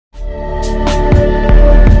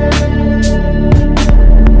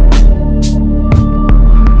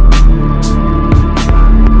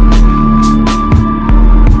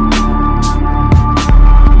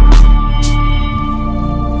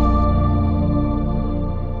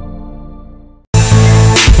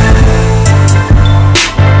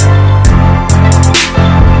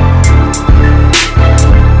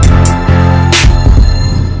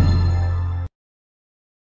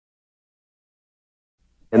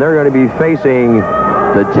and they're going to be facing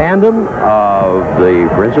the tandem of the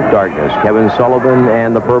Prince of Darkness, Kevin Sullivan,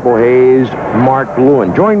 and the Purple Haze, Mark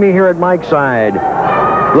Lewin. Join me here at Mike's side.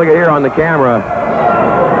 Look at here on the camera.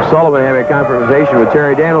 Sullivan having a conversation with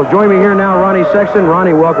Terry Daniels. Join me here now, Ronnie Sexton.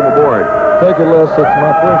 Ronnie, welcome aboard. Thank you, Les. It's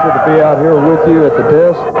my pleasure to be out here with you at the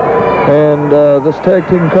desk. And this tag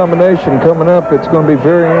team combination coming up, it's going to be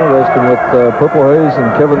very interesting with Purple Haze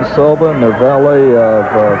and Kevin Sullivan, their valet of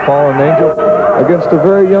Fallen Angel, against a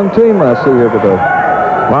very young team I see here today.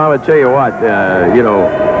 Well, I'll tell you what,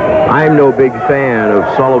 I'm no big fan of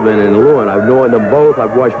Sullivan and Lewin. I've known them both.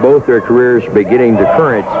 I've watched both their careers beginning to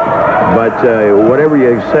current. But whatever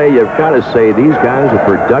you say, you've got to say these guys are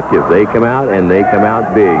productive. They come out, and they come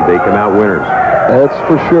out big. They come out winners. That's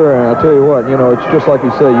for sure. And I'll tell you what, it's just like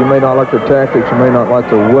you say, you may not like their tactics, you may not like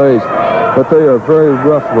their ways, but they are very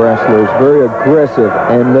rough wrestlers, very aggressive,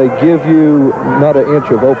 and they give you not an inch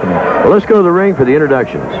of opening. Well, let's go to the ring for the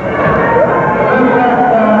introductions.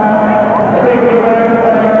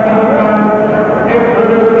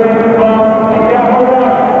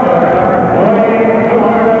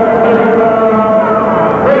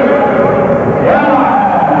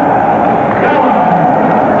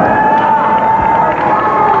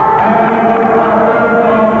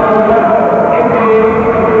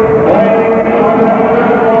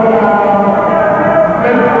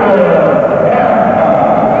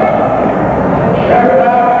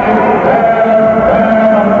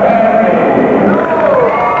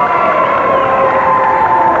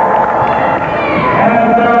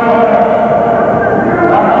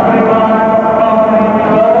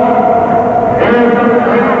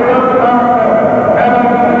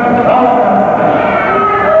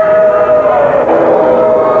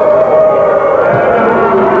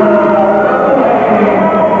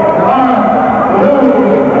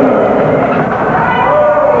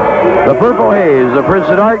 Prince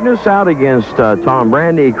of Darkness out against Tom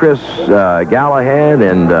Brandy, Chris Galahad,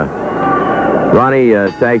 and Ronnie.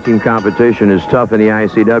 Tag team competition is tough in the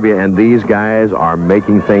ICW, and these guys are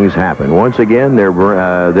making things happen. Once again,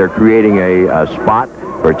 they're creating a spot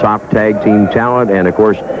for top tag team talent, and of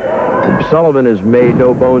course, Sullivan has made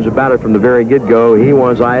no bones about it from the very get-go. He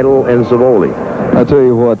wants Idol and Savoldi. I tell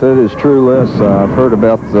you what, that is true, Les. I've heard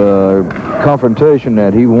about the confrontation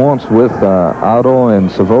that he wants with Idol and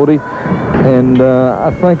Savoldi. And I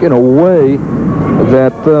think, in a way,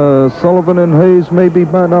 that Sullivan and Haze may be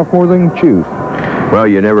biting off more than chew. Well,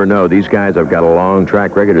 you never know. These guys have got a long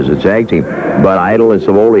track record as a tag team. But Idol and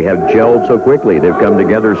Savoldi have gelled so quickly. They've come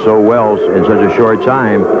together so well in such a short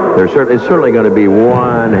time. It's certainly going to be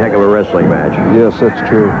one heck of a wrestling match. Yes, that's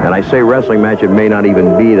true. And I say wrestling match, it may not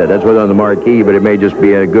even be that. That's what's on the marquee, but it may just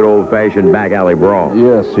be a good old-fashioned back alley brawl.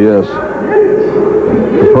 Yes, yes.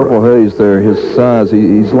 The Purple Haze there, his size,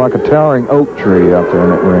 he's like a towering oak tree out there in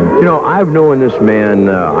that ring. I've known this man.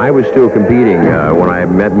 I was still competing when I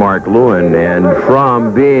met Mark Lewin, and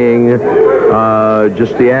from being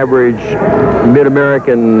just the average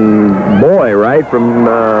mid-American boy, right, from,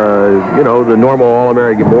 the normal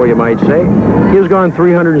all-American boy, you might say, he has gone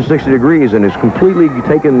 360 degrees and has completely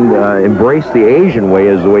embraced the Asian way,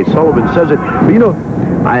 as the way Sullivan says it. But,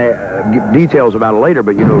 I get details about it later,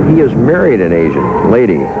 but, he has married an Asian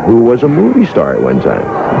lady who was a movie star at one time.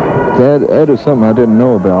 That is something I didn't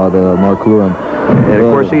know about Mark Lewin. And,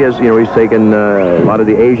 of course, he has, he's taken a lot of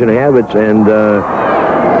the Asian habits, and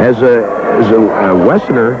as a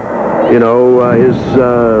Westerner, his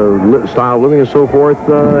style of living and so forth,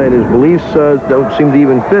 and his beliefs don't seem to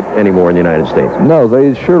even fit anymore in the United States. No,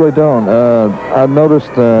 they surely don't. I've noticed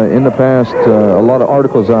in the past a lot of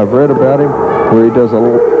articles I've read about him where he does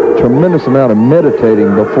a tremendous amount of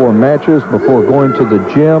meditating before matches, before going to the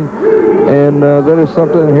gym, and that is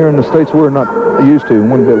something here in the States we're not used to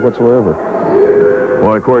one bit whatsoever.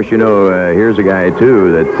 Well, of course, here's a guy,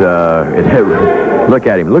 too, that, look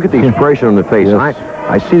at him. Look at the expression on the face. Yes.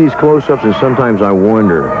 I see these close-ups, and sometimes I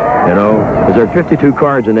wonder, is there 52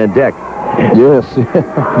 cards in that deck? Yes,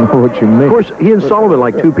 I know what you mean. Of course, he and Sullivan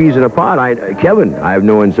like two peas in a pod. Kevin, I've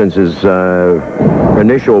known since his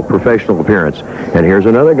initial professional appearance. And here's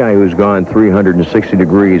another guy who's gone 360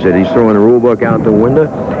 degrees, and he's throwing the rule book out the window,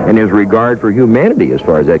 and his regard for humanity, as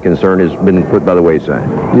far as that concerned, has been put by the wayside.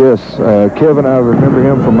 Yes, Kevin, I remember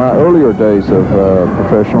him from my earlier days of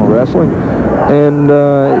professional wrestling, and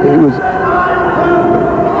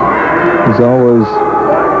he's always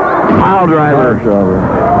pile driver.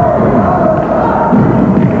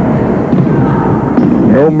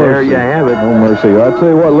 No mercy. There you have it. No mercy. I'll tell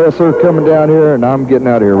you what, Les, they're coming down here, and I'm getting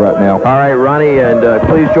out of here right now. All right, Ronnie, and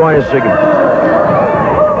please join us again.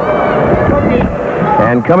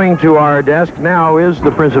 And coming to our desk now is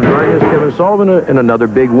the Prince of Darkness, Kevin Sullivan, and another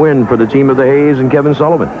big win for the team of the Haze and Kevin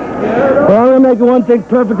Sullivan. Well, I'm going to make one thing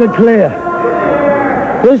perfectly clear.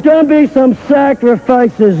 There's going to be some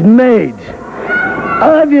sacrifices made.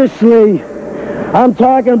 Obviously, I'm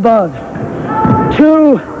talking about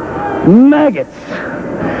 2 maggots.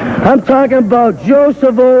 I'm talking about Joe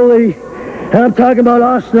Savoldi, and I'm talking about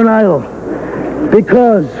Austin Idol.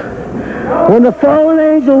 Because when the fallen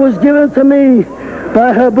angel was given to me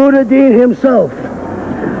by Habuddin himself,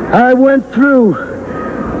 I went through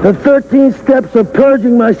the 13 steps of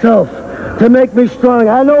purging myself to make me strong.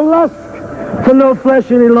 I no lust for no flesh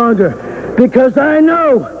any longer, because I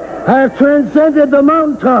know I have transcended the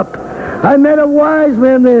mountaintop. I met a wise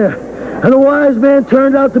man there, and the wise man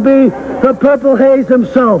turned out to be the Purple Haze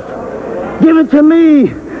himself, given to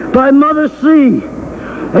me by Mother Sea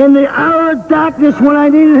in the hour of darkness when I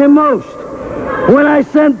needed him most, when I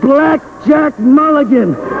sent Black Jack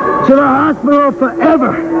Mulligan to the hospital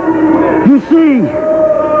forever. You see,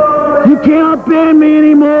 you cannot ban me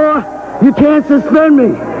anymore. You can't suspend me,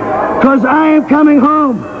 because I am coming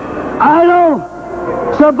home. Idol,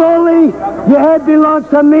 Savoldi, your head belongs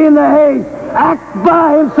to me and the Haze.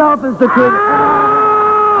 Akbar himself is the king.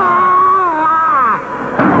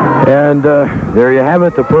 And there you have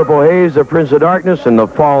it, the Purple Haze, the Prince of Darkness, and the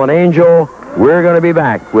Fallen Angel. We're going to be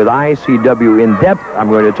back with ICW In Depth. I'm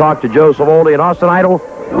going to talk to Joe Savoldi and Austin Idol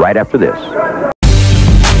right after this.